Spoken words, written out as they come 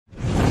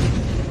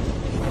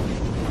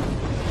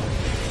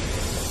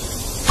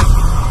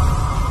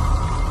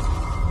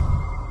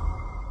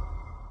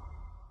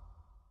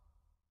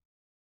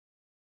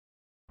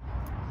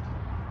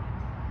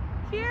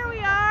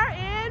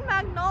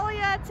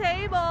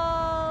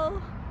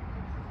Table.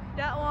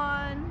 That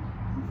one.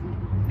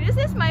 This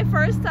is my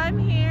first time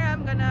here.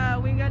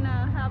 We're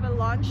gonna have a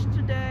lunch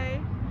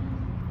today.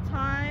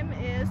 Time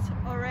is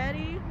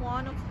already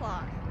 1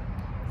 o'clock.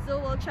 So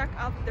we'll check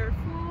out their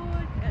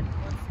food and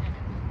what's in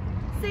it.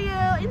 See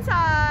you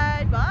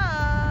inside.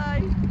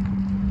 Bye.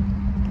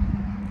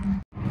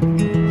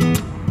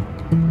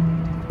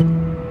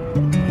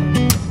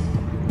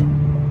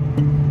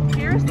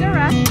 Here's the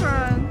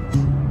restaurant.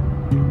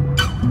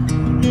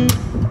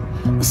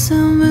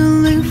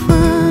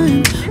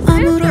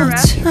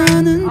 아무렇지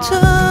않은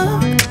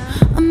척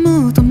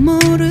아무도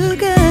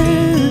모르게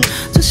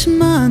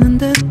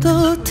조심하는데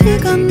또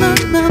티가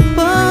났나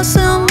봐.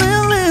 Sound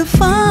really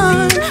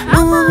fine.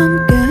 너와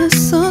함께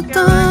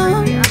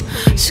했었던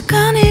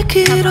시간이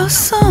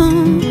길었어.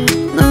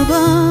 나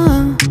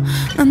봐,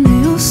 난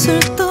네 옷을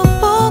또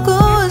보고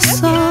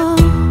있어.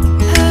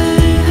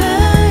 Hey,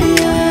 hey,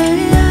 yeah,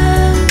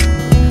 yeah.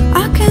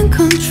 I can't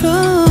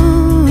control.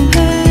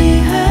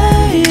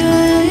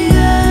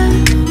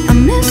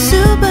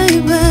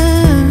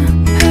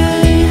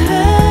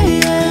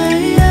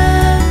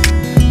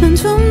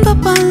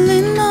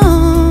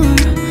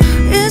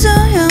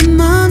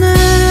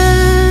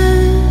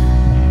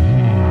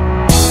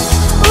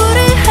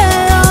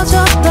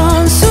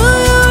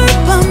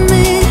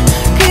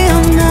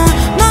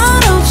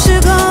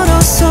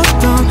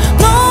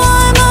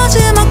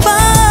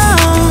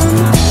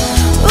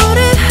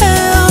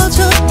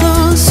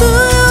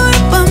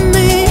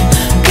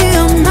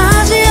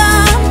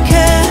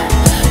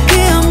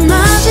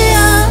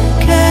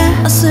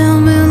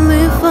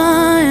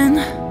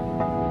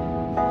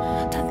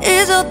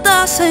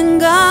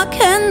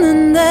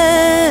 생각했는데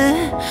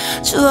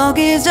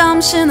추억이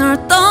잠시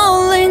널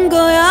떠올린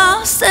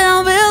거야.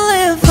 Still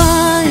really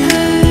fine.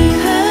 Hey,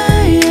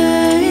 hey,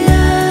 yeah,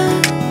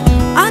 yeah.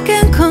 I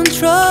can't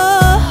control.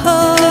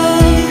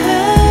 Hey,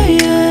 hey,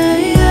 yeah,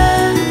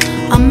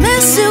 yeah. I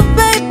miss you,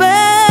 baby.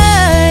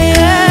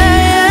 Yeah,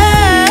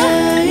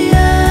 yeah,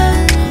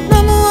 yeah.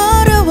 너무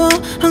어려워.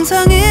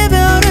 항상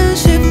이별은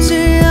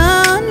쉽지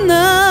않아.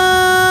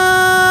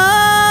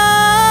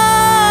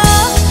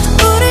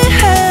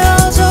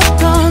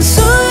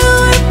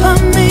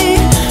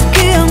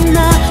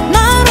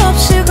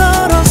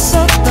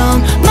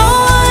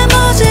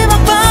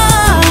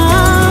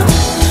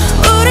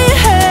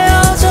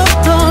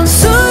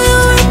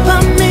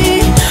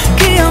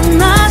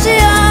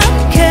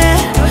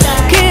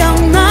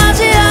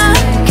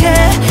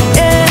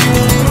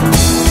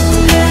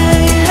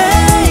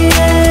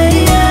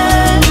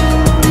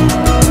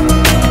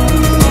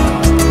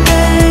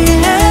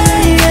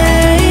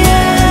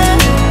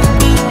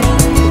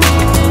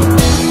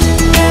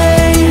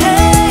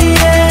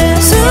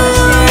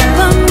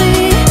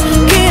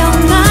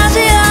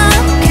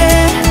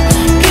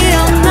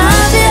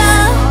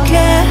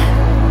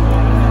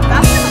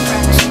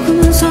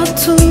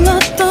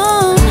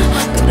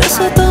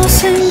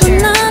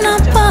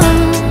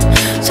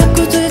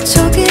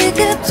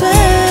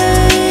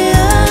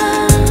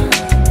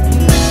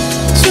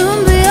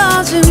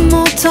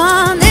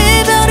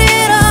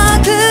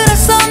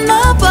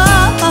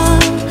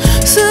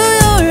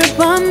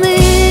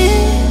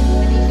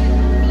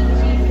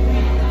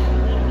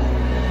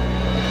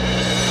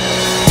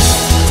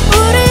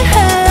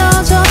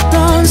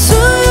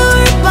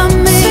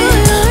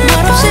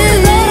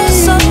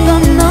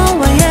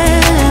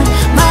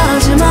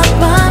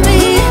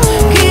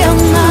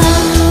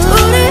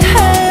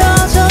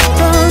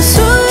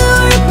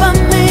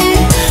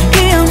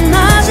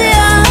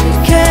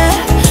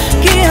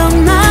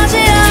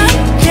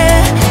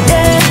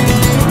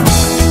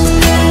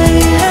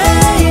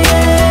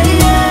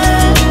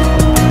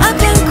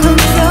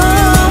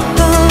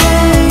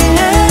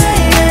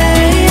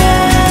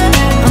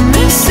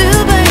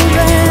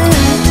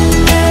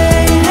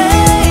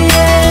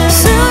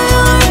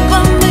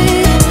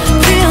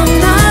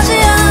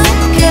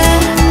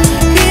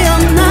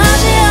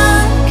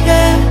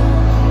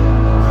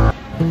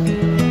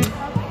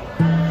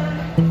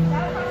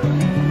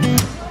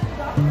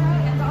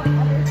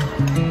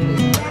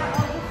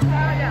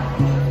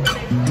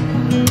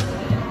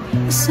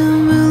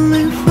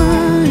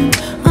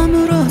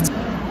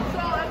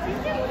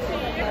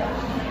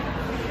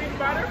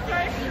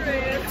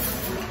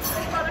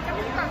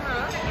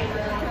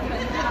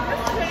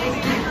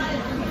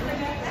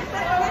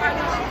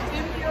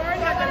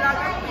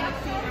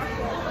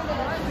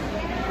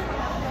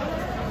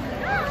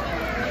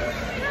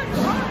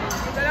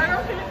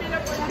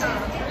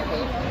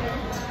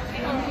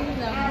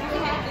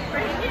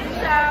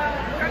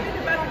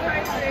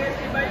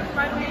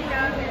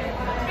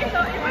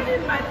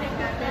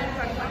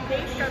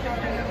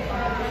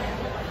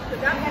 So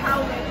that's how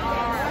we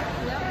are.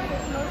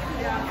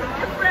 Yeah, so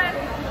different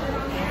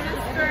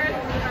sisters,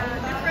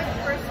 different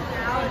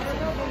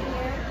personalities.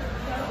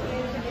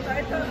 So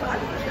ito,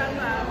 ano siyang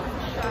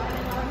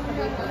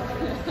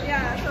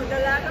yeah, so the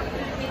lot of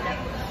Filipino.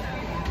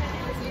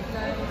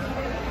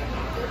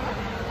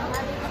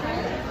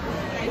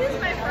 This is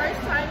my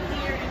first time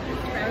here in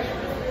this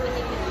restaurant.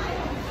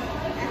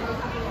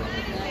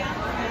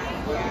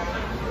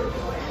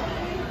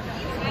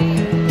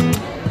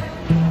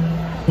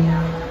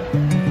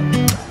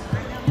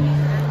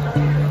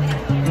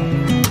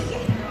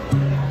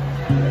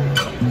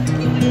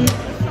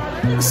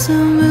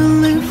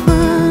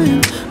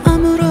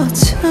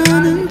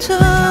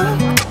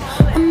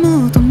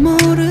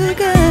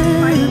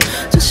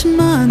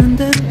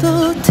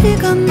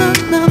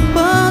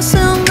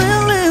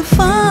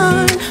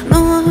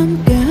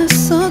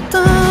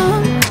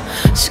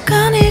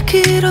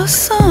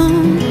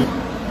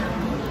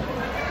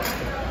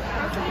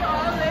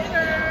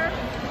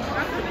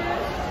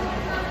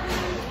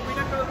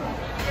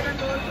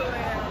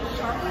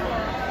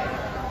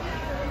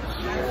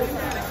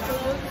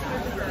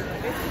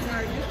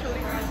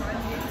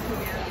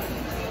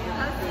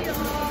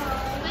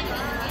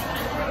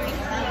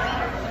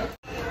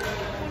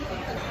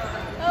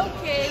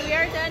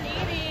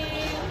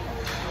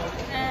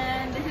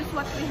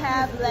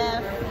 have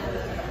left.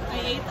 I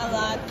ate a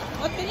lot.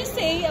 What can you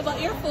say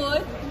about your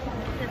food?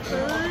 The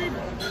food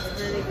is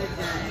really good,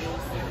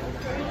 guys.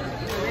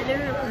 I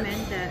really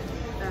recommend that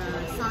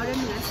Southern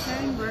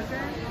Western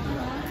burger.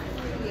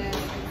 Yes,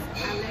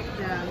 I like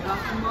the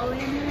guacamole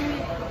in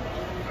it.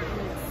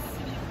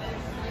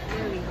 It's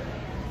really,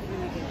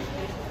 really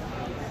good.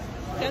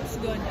 That's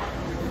good.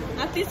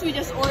 At least we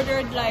just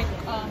ordered like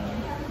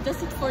just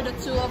for the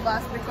two of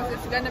us because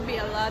it's gonna be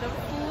a lot of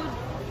food.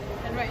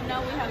 And right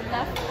now we have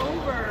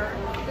leftover.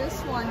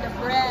 This one, the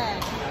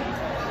bread.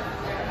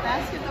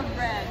 Basket of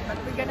bread, but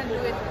we're gonna do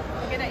it.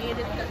 We're gonna eat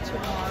it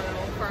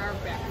tomorrow for our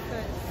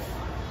breakfast.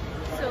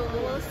 So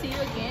we'll see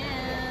you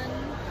again.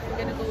 We're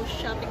gonna go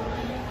shopping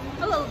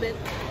a little bit,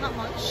 not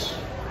much.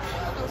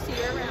 I'll see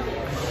you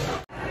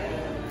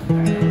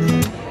around.